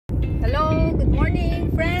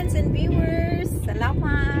and viewers.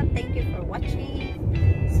 Salamat. Thank you for watching.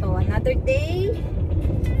 So another day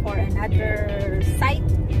for another site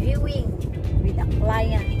viewing with a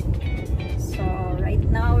client. So right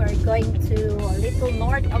now we're going to a little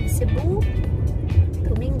north of Cebu to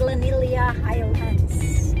Minglanilla, Highlands.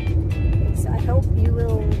 Okay, so I hope you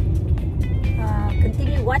will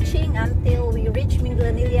continue watching until we reach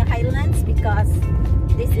Minglanilla Highlands, because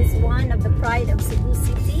this is one of the pride of Cebu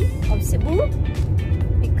City, of Cebu,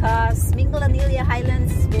 because Minglanilla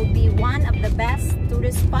Highlands will be one of the best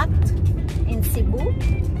tourist spot in Cebu.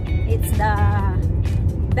 It's the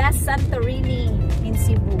best Santorini in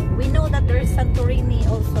Cebu. We know that there is Santorini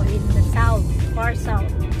also in the south, far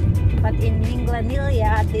south, but in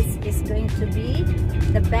Minglanilla this is going to be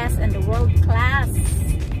the best and the world-class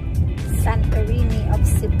Santorini of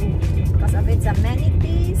Cebu because of its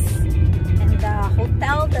amenities and the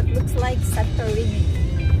hotel that looks like Santorini,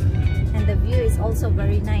 and the view is also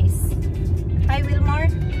very nice. Hi Wilmar,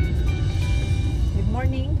 good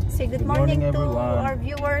morning. Say good morning to everyone. Our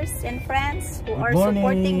viewers and friends who Good are morning.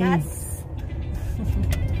 supporting us.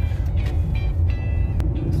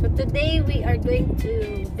 So today we are going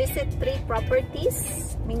to visit 3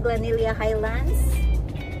 properties: Minglanilla Highlands,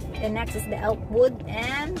 the next is the Elkwood,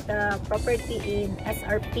 and the property in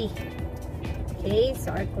SRP. Okay,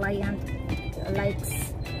 so our client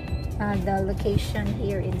likes the location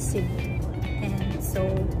here in Cebu, and so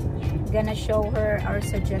gonna show her our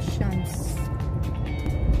suggestions.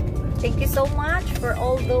 Thank you so much for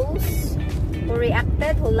all those who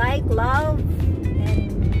reacted, who like, love, and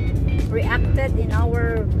reacted in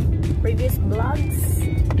our previous vlogs.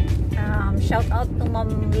 Shout out to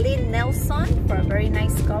Mom Lynn Nelson for a very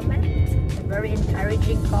nice comment, a very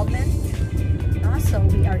encouraging comment. So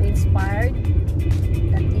we are inspired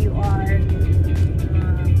that you are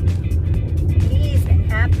pleased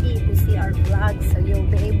and happy to see our vlogs, so you'll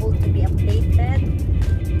be able to be updated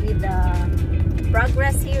with the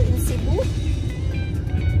progress here in Cebu.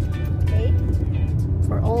 Okay,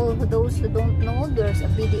 for all those who don't know, there's a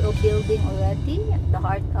BDO building already at the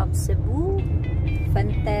heart of Cebu,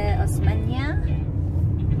 Fente Osmania,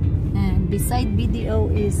 and beside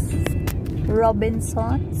BDO is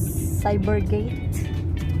Robinson's Cybergate.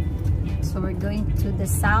 So we're going to the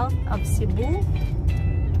south of Cebu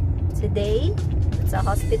today. It's a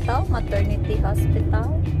hospital, maternity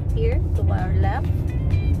hospital here to our left.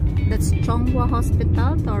 That's Chongwa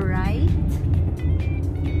Hospital to our right,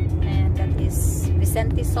 and that is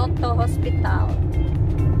Vicente Soto Hospital.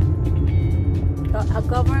 That's a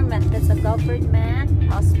government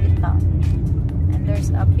hospital, and there's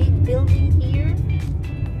a big building here.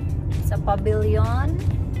 It's a pavilion,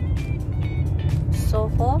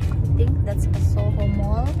 Soho. I think that's a Soho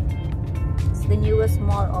mall. It's the newest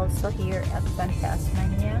mall also here at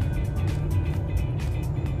Tasmania.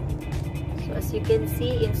 So as you can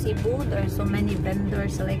see in Cebu, there are so many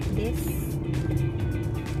vendors like this.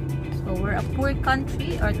 So we're a poor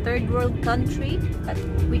country, or third world country, but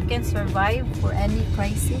we can survive for any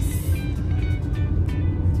crisis.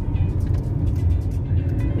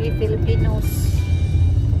 We Filipinos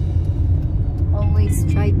always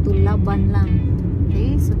try to laban lang.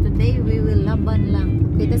 Okay, so today we will laban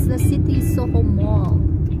lang. Okay, that's the city Soho Mall.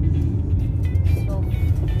 So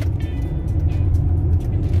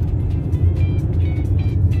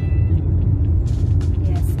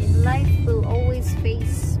yes, in life we'll always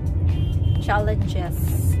face challenges.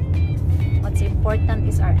 What's important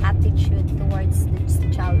is our attitude towards this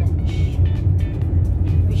challenge.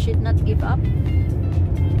 We should not give up.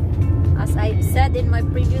 As I've said in my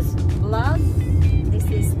previous vlog, this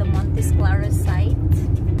is the Montes Claros site,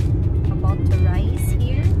 about to rise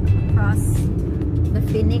here across the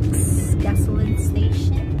Phoenix gasoline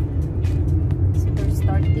station. So they're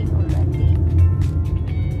starting already,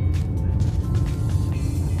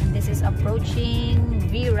 and this is approaching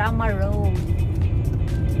Virama Road.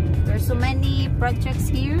 There's so many projects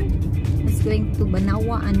here. It's going to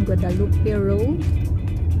Banawa and Guadalupe Road.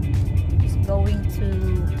 It's going to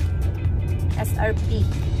SRP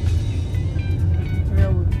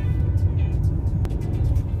Road.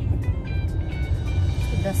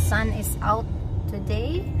 So the sun is out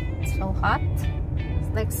today. It's so hot. It's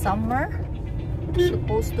like summer. It's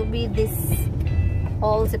supposed to be this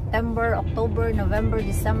all September, October, November,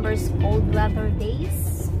 December's cold weather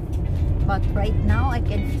days. But right now I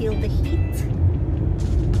can feel the heat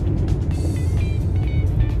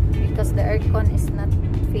because the aircon is not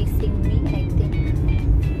facing me, I think.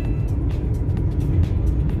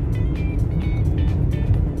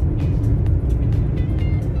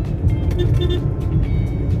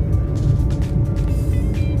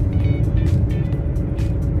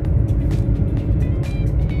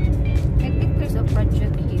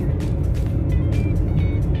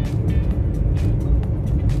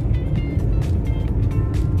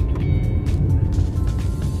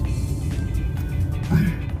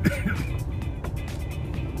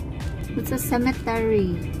 It's a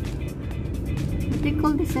cemetery. What do you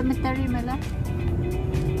call the cemetery, Mela?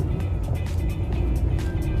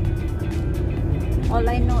 All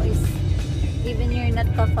I know is, even you're not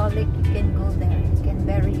Catholic, you can go there. You can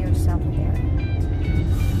bury yourself there.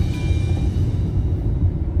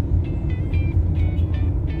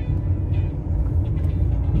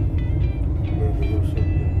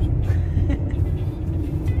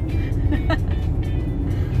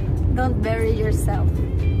 Don't bury yourself,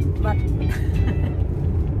 but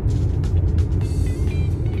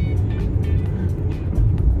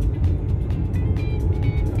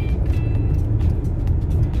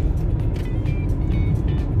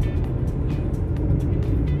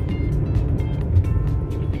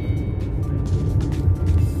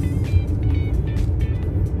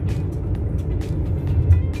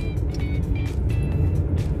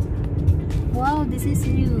wow, this is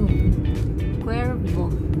new. Cuervo.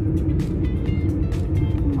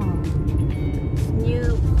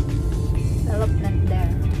 New development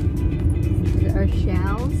there. There are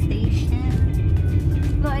Shell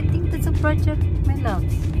station. No, I think that's a project, my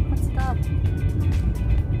loves. What's that?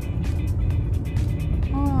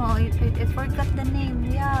 Oh, I forgot the name.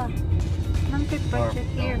 Yeah. Another project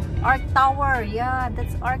here. Arc Tower. Yeah,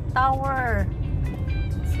 that's Arc Tower.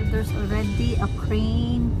 So there's already a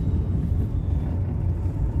crane.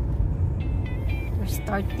 They're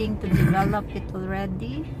starting to develop it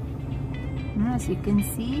already. As you can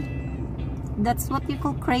see, that's what you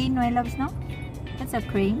call crane, my loves, no? That's a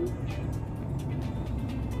crane.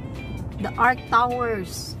 The Arc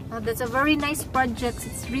Towers. That's a very nice project.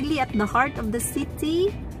 It's really at the heart of the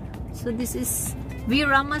city. So this is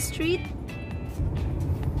Virama Street.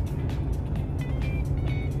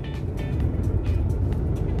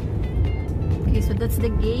 Okay, so that's the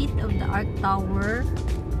gate of the Arc Tower.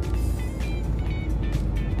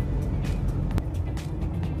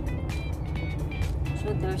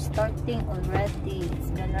 So they're starting already. It's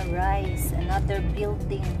gonna rise. Another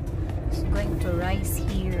building is going to rise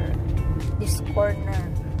here. This corner.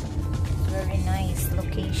 Very nice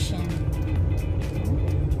location.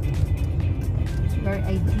 It's very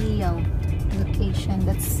ideal location.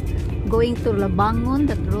 That's going to Labangon.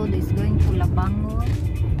 That road is going to Labangon.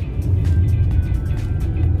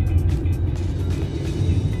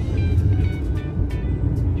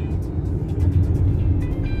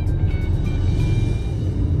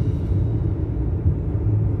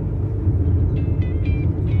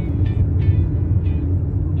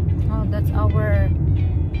 Our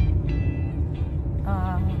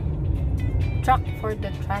truck for the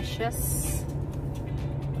trashes.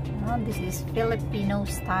 This is Filipino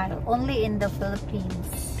style, only in the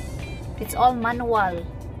Philippines. It's all manual,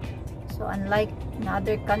 so unlike in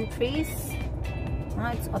other countries,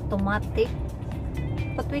 it's automatic.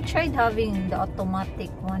 But we tried having the automatic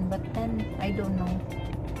one, but then I don't know,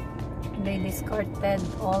 they discarded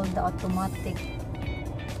all the automatic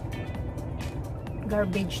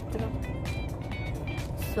garbage truck.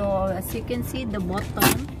 So as you can see, the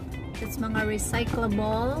bottom, it's mga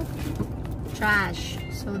recyclable trash.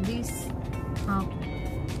 So these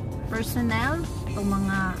personnel, itong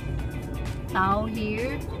mga tao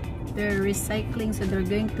here, they're recycling. So they're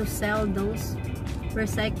going to sell those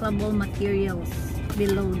recyclable materials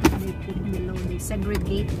below. They put below. They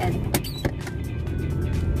segregated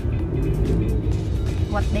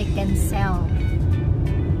what they can sell.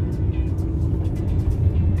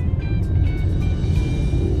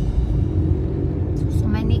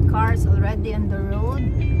 Cars already on the road.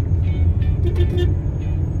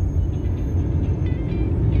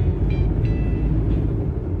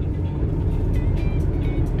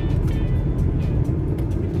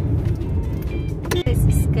 This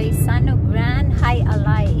is Kaisano Grand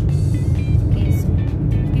Highlands. Okay, so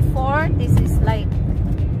before this is like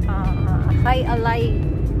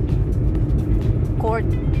Highlands Court.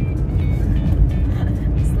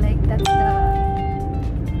 It's like that's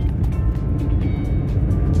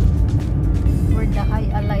the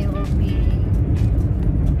Highlands will be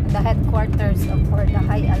the headquarters for the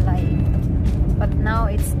Highlands, but now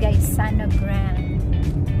it's Kaisano Grand.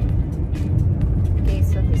 Okay,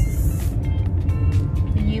 so this is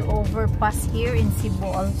the new overpass here in Cebu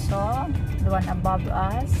also, the one above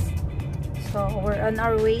us. So we're on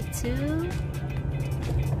our way to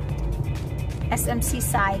SMC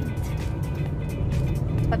side,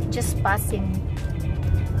 but just passing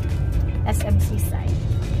SMC side.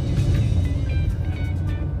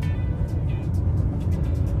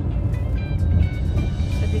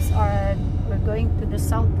 We're going to the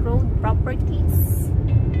South Road properties.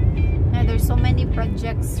 Now there's so many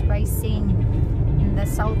projects rising in the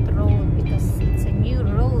South Road because it's a new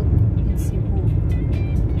road in Cebu.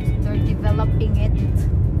 So they're developing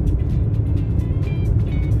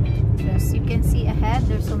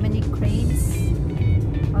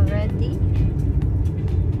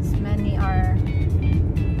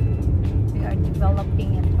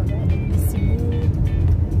developing it already. The Cebu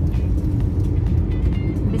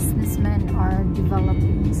businessmen are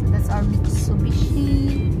developing. So that's our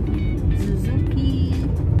Mitsubishi, Suzuki,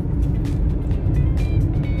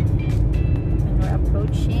 and we're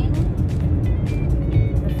approaching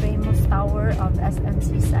the famous tower of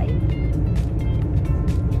SMC site.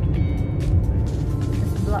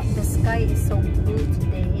 The sky is so blue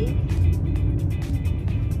today.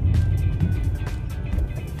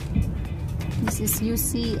 This is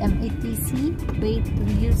UCMATC, way to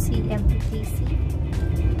UCMATC.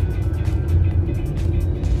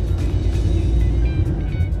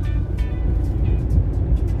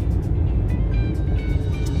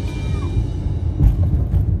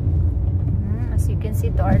 As you can see,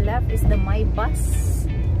 to our left is the My Bus.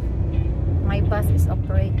 My Bus is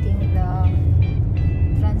operating the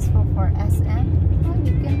transfer for SM. Oh,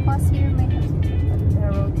 you can pass here, my husband, but the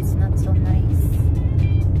road is not so nice.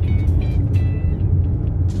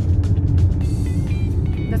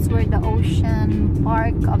 That's where the Ocean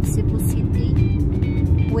Park of Cebu City,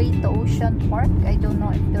 way to Ocean Park. I don't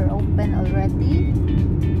know if they're open already.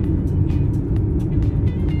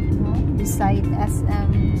 No, beside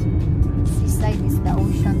SM seaside is the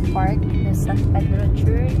Ocean Park, the San Pedro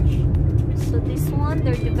Church. So this one,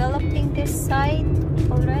 they're developing this site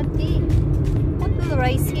already. What will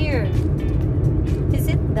rise here? Is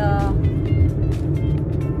it the...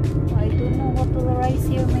 I don't know what will rise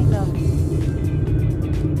here, my love.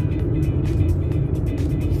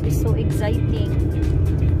 This is so exciting.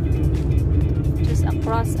 Just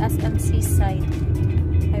across SMC site.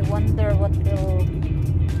 I wonder what will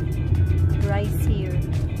rise here.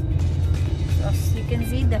 So as you can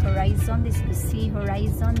see, the horizon, this is the sea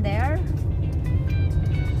horizon there.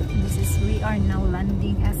 We are now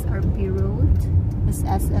landing SRP Road. This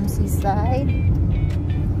SMC side.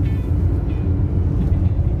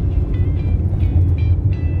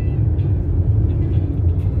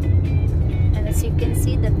 And as you can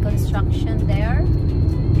see, that construction there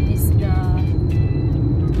is the...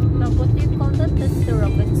 What do you call that? That's the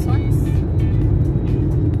Robinsons.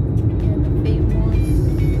 And the famous...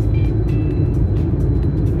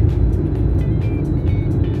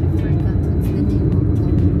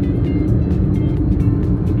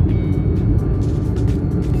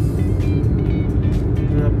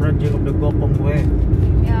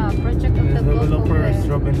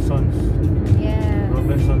 Robinsons. Yeah.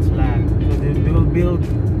 Robinsons land. So they will build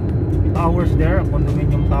towers there,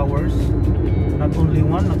 condominium towers. Not only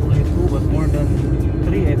one, not only two, but more than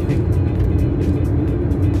 3, I think.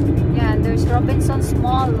 Yeah, there's Robinsons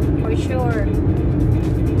Mall for sure.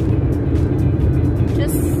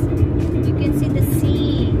 Just you can see the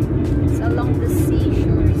sea. It's along the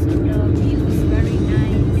seashore, so the view is very nice.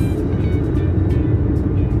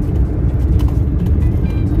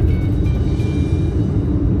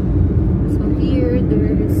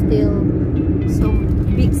 There is still some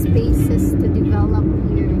big spaces to develop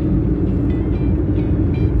here.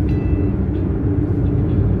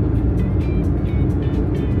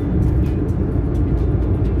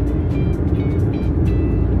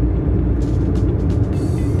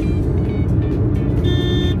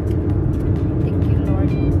 Thank you, Lord.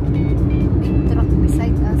 Big truck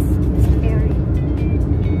beside us is scary.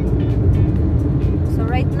 So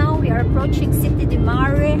right now we are approaching City de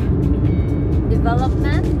Mare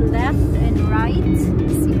development, left and right.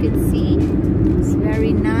 As you can see, it's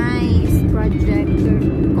very nice project.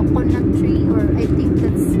 Coconut tree, or I think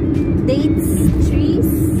that's dates trees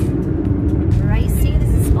rising.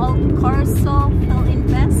 This is all Corso Phil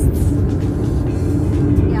Invest.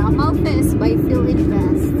 Yeah, Amalfi is by Phil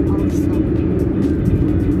Invest also.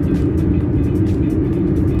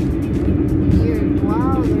 Here,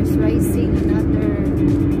 wow, there's rising another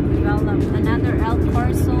development, another El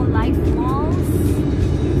Corso Life Mall.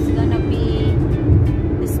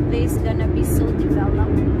 Gonna be so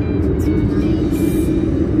developed, so nice.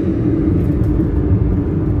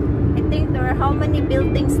 I think there are how many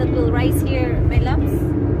buildings that will rise here, my loves?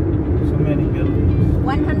 So many buildings.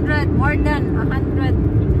 100, more than 100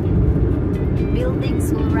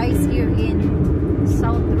 buildings will rise here in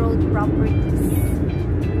South Road Properties.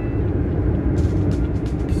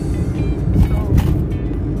 So,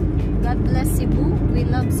 God bless Cebu. We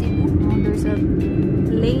love Cebu. Oh, there's a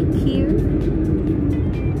lake here.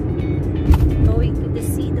 Going to the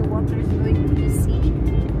sea, the water is going to the sea.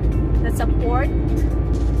 That's a port.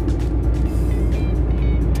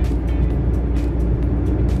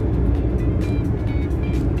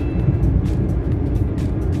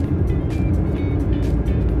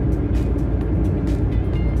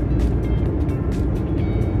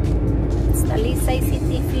 It's Talisay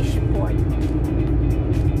City Fish Port.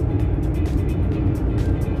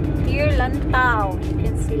 Lantau. You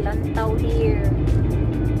can see Lantau here.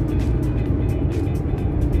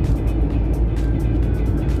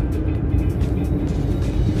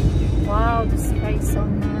 Wow, the sky is so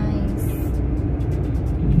nice.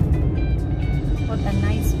 What a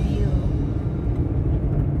nice view.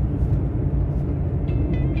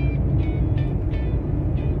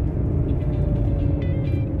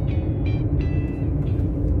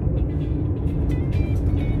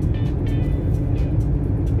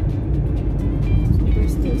 So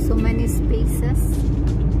there's still so many spaces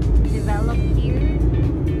developed here.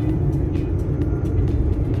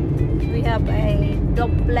 We have a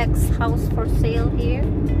duplex house for sale here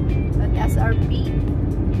at SRP.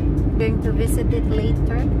 Going to visit it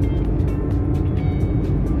later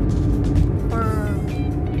for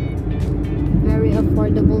very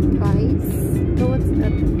affordable price. So what's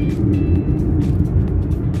that?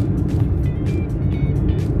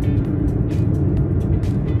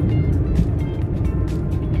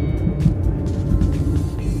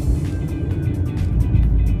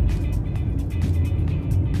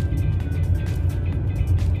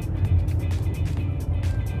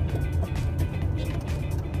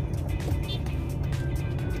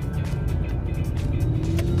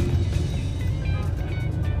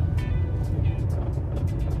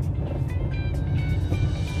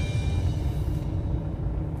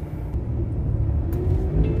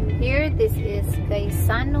 Here, this is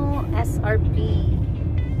Gaisano SRP.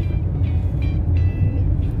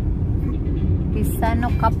 Gaisano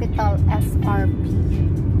Capital SRP.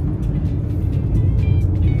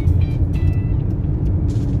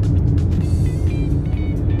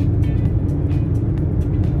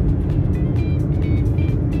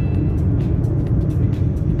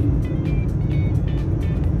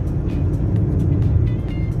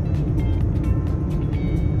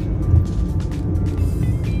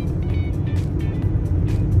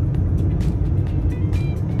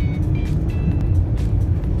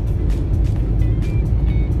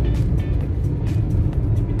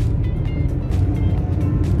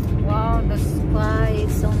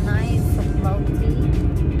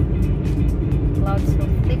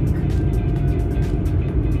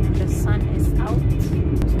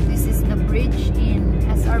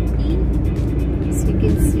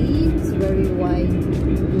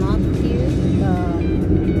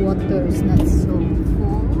 Is not so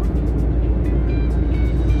full.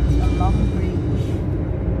 It's a long bridge.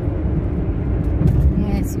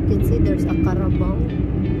 Yes, you can see there's a Carabao.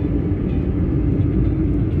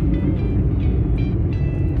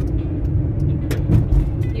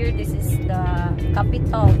 Here, this is the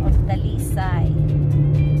capital of Talisay.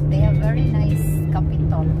 They have very nice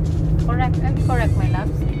capital. Correct? I'm correct, my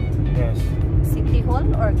loves? Yes. City Hall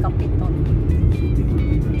or capital?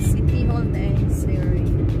 City Hall is very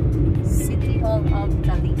City Hall of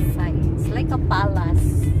Talisay. It's like a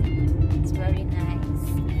palace. It's very nice.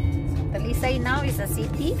 So Talisay now is a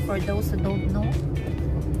city. For those who don't know,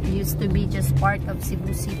 it used to be just part of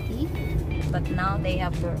Cebu City, but now they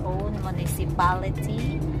have their own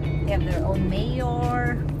municipality. They have their own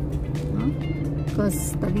mayor.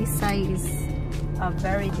 Because Talisay is a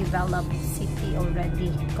very developed city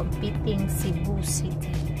already, competing Cebu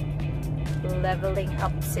City, leveling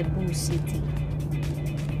up Cebu City.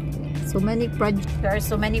 So many projects. There are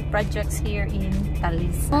so many projects here in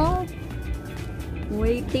Talisay. Oh,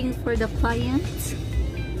 waiting for the clients.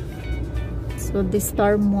 So the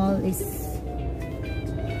Star Mall is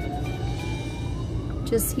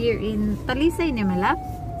just here in Talisay, Nimela.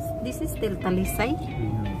 This is still Talisay.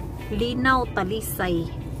 Linaw,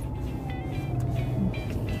 Talisay.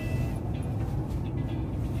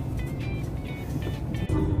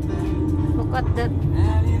 Look at that.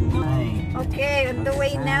 Okay, on the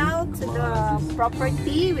way now to the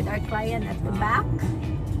property with our client at the back.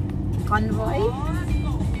 Convoy.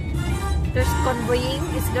 There's convoying.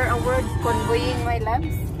 Is there a word convoying, my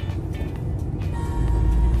loves?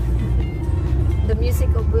 The music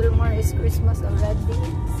of Wilmore is Christmas already.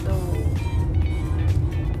 So,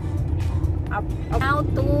 up now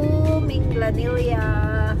to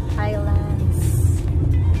Minglanilla, Highlands.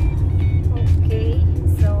 Okay,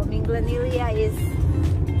 so Minglanilla is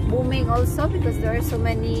booming also because there are so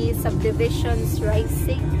many subdivisions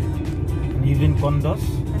rising. Even condos?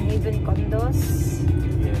 And even condos.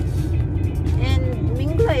 Yes. And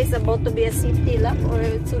Mingla is about to be a city lang, or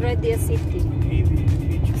it's already a city? Maybe.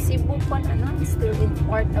 Cebu pa na, it's still in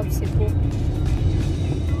part of Cebu.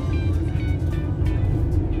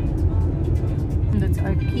 That's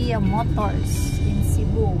our Kia Motors in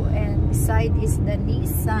Cebu, and beside is the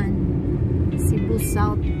Nissan Cebu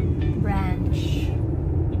South branch.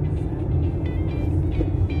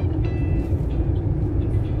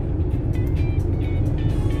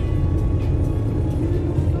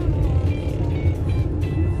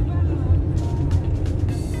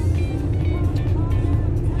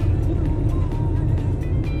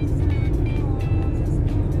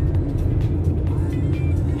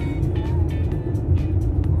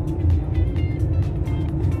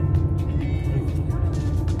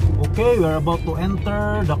 Okay, we're about to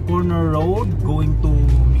enter the corner road going to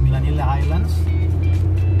Minglanilla Highlands.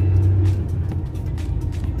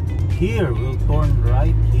 Here, we'll turn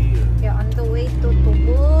right here. Yeah, on the way to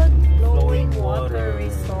Tubod Flowing Water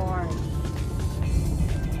Resort.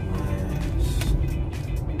 Yes.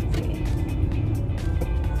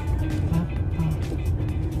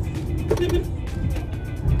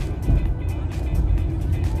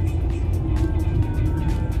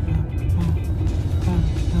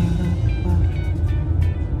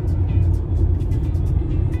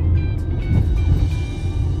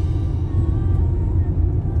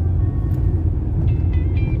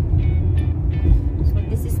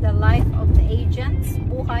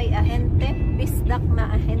 Bisdak na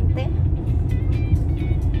ahente.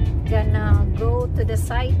 Gonna go to the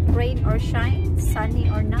site, rain or shine,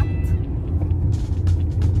 sunny or not.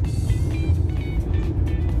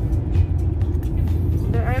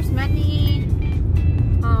 There are many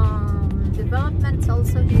developments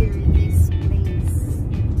also here in this place.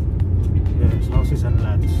 Yes, houses and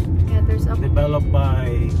lands. Yeah, there's a developed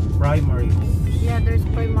by primary homes. Yeah, there's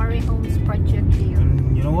primary homes project here.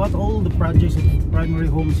 And you know what? All the projects of primary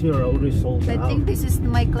homes here are already sold out. I think this is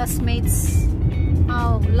my classmates.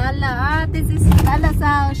 Oh, Lala. This is Lala's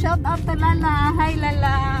house. Shout out to Lala. Hi,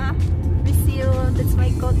 Lala. Miss you. That's my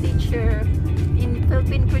co-teacher in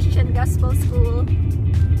Philippine Christian Gospel School.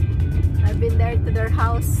 I've been there to their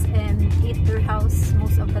house and eat their house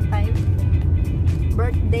most of the time.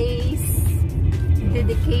 Birthdays,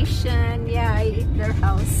 dedication. Yeah, I eat their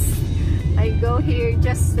house. I go here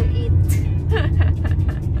just to eat.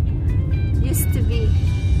 Used to be,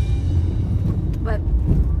 but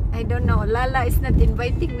I don't know. Lala is not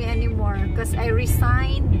inviting me anymore because I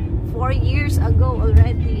resigned 4 years ago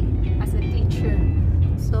already as a teacher.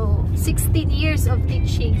 So 16 years of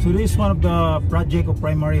teaching. So this is one of the project of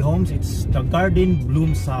primary homes. It's the Garden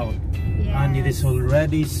Bloom South. Yes. And it is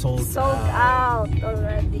already sold out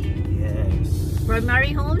already. Yes.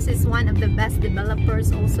 Primary Homes is one of the best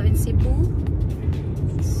developers also in Cebu.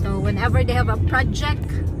 So whenever they have a project,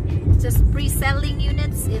 just pre-selling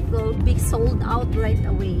units, it will be sold out right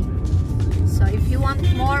away. So if you want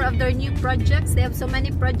more of their new projects, they have so many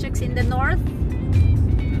projects in the north.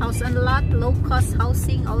 House and lot, low-cost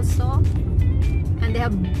housing also. And they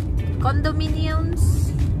have condominiums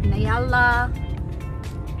in Ayala.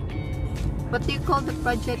 What do you call the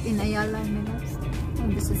project in Ayala? Oh,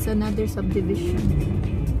 this is another subdivision.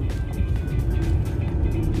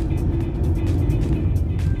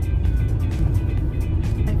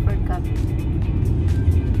 I forgot.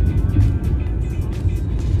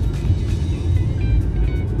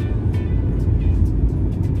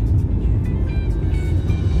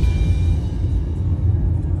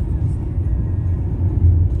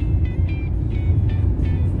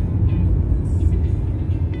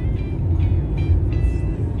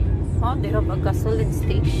 Oh, they have a gasoline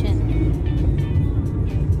station.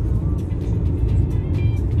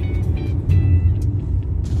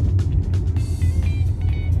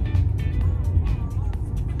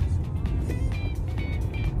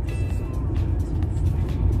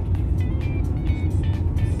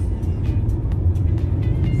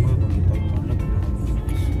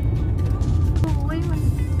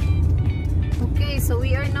 Okay, so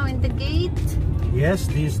we are now in the gate. Yes,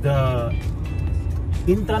 this is the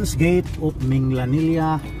entrance gate of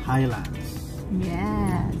Minglanilla Highlands.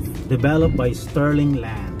 Yes. Developed by Sterling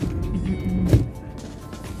Land.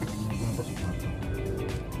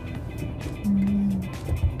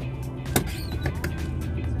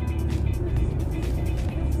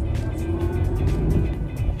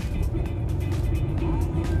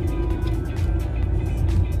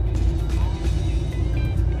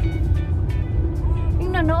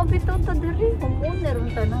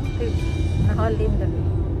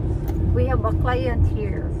 We have a client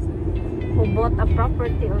here who bought a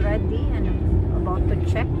property already and about to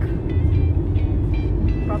check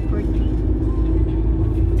property.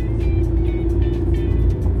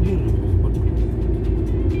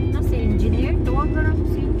 No, si engineer? Tuwag na lang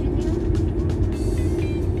si engineer.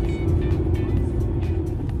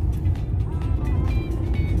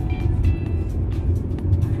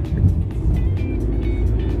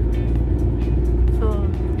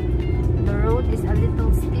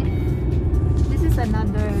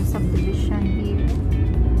 Another subdivision here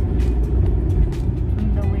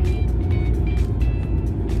on the way.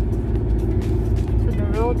 So the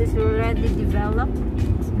road is already developed.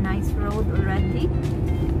 It's a nice road already.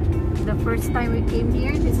 The first time we came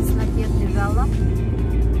here, this is not yet developed.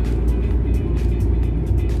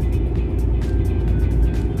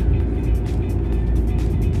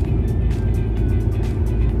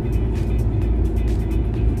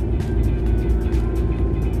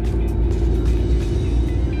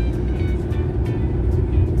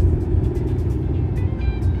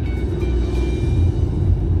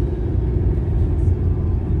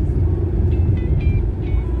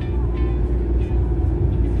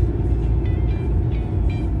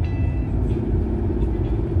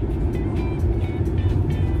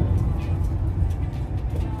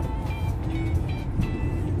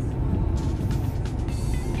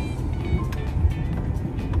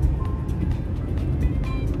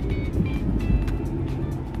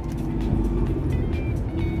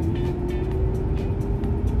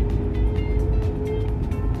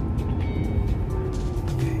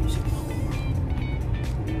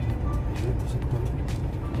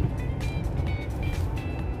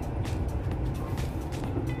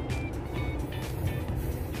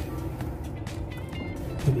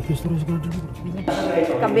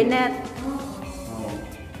 Cabinet.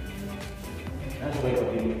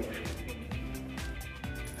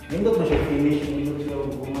 Nindot na siya finish, nindot siya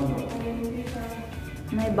gumano.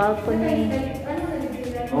 May balcony.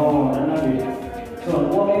 Oo, nanabi. So,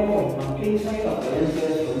 ang buhay mo, ang Talisay ka,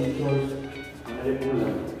 appliances, furnitures, ang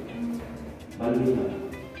nalipulan. Bali na.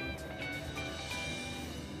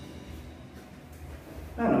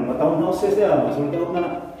 Ano, matawag na uses niya, masold out na.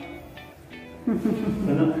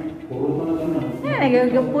 Ano, puro ko na ka na.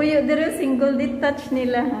 Nagagapuyo dito, single detach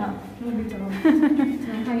nila.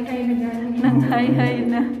 Nang high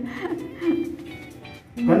na.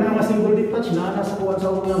 Kana nga single detach na nasa kuwan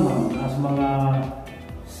sa una ma'am, nasa mga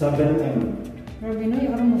 7M. Grabe no,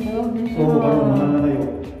 yung mo sa loob. Oo, parang mahal na kayo.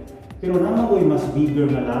 Pero naman ko yung mas bigger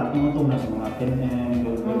na lahat, mga ito nasa mga 10M.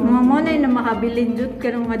 Mga mo na yung makabilin dyan ka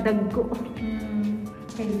ng mga dagko.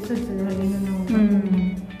 Kaya gusto sa lagi na nang.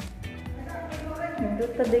 Ito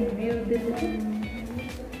ta big view dito.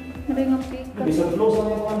 Hindi nga pika. Bisa close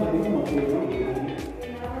na yung ano, hindi mo makuha.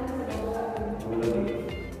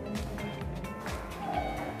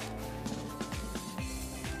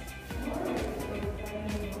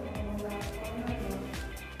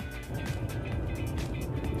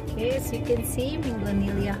 Okay, as you can see,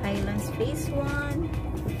 Minglanilla Highlands Phase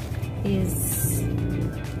 1 is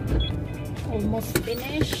almost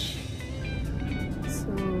finished.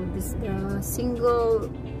 So this is the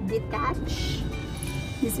single detached.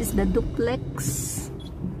 This is the duplex.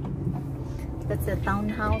 That's the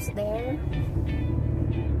townhouse there.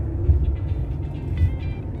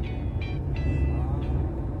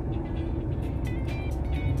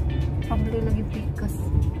 Pambili lagi pikas.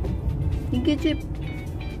 Thank you, Chip.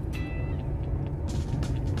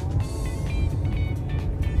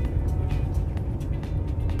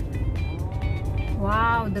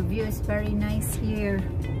 Wow, the view is very nice here.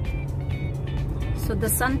 So the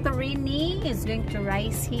Santorini is going to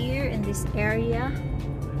rise here in this area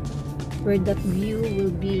where that view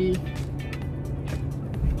will be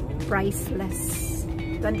priceless.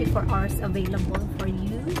 24 hours available for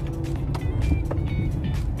you.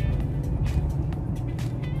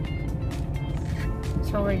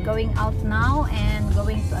 So we're going out now and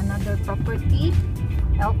going to another property,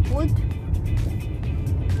 Elkwood.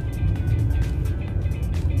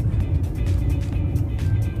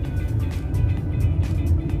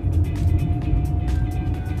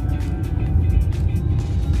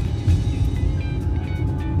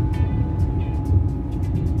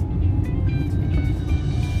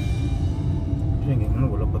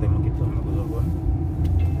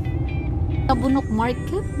 Bunok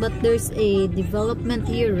market, but there's a development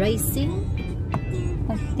here rising.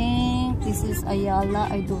 I think this is Ayala.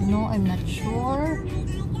 I don't know, I'm not sure,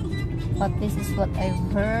 but this is what I've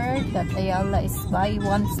heard, that Ayala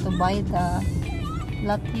wants to buy the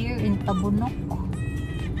lot here in Tabunok.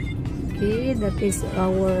 Okay, that is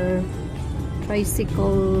our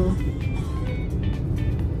tricycles.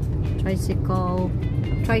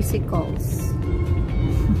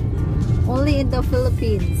 Only in the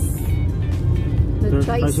Philippines. The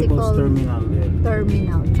tricycle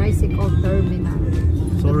terminal. Tricycle terminal.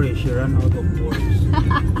 Sorry, she ran out of words.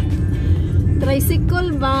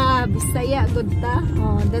 Tricycle ba? Bisaya, good ta?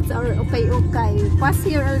 Oh, that's our okay. Pass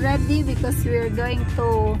here already because we're going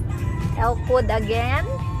to Elkwood again.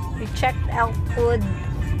 We checked Elkwood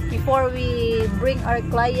before we bring our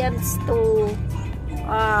clients to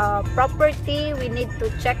property. We need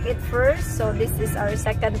to check it first. So this is our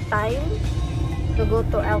second time to go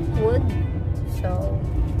to Elkwood. So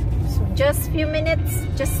just few minutes,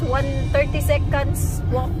 just 30 seconds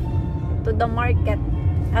walk to the market.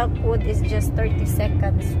 Elkwood is just 30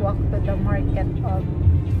 seconds walk to the market of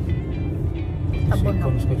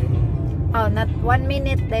Tabunok. Oh, not 1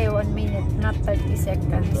 minute, 1 minute, not 30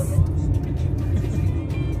 seconds.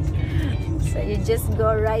 So you just go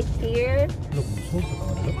right here.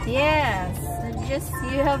 Yes,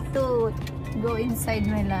 you have to go inside,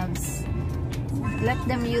 my loves. Let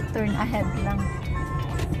them U-turn ahead lang.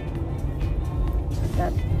 So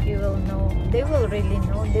that you will know. They will really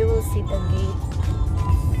know. They will see the gate.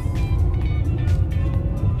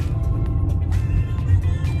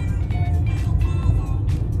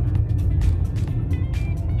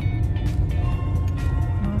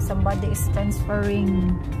 Somebody is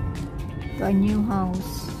transferring to a new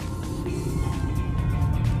house.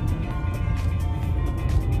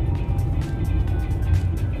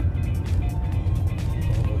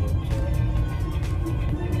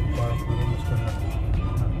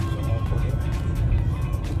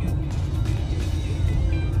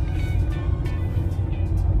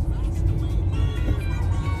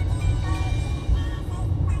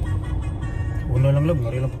 Una lang lang,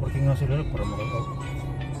 ngari lang parking nga sila para maka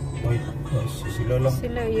wait, sila lang.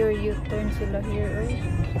 Sila your U-turn sila here, oy.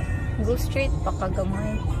 Go straight pa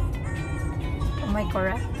kagamay. Am I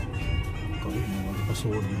correct? Kali mo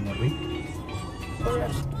magpasuod yung ngari.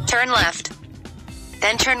 Correct. Turn left.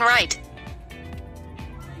 Then turn right.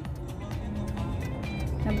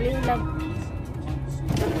 Nablilag.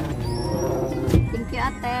 Thank you,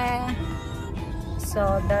 ate.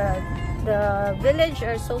 So the village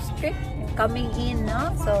are so strict coming in,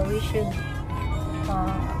 no? So we should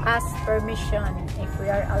ask permission if we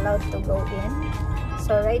are allowed to go in.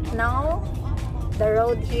 So right now the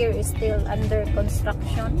road here is still under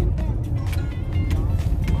construction.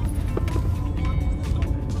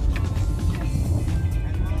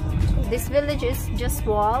 This village is just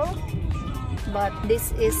wall, but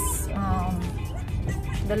this is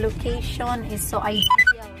the location is so ideal.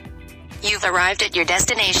 You've arrived at your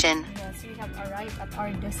destination. Yes, we have arrived at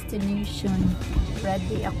our destination,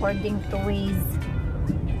 ready according to Waze.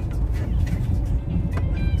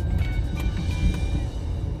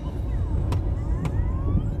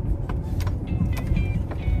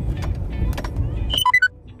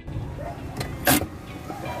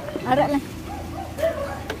 Ara lang.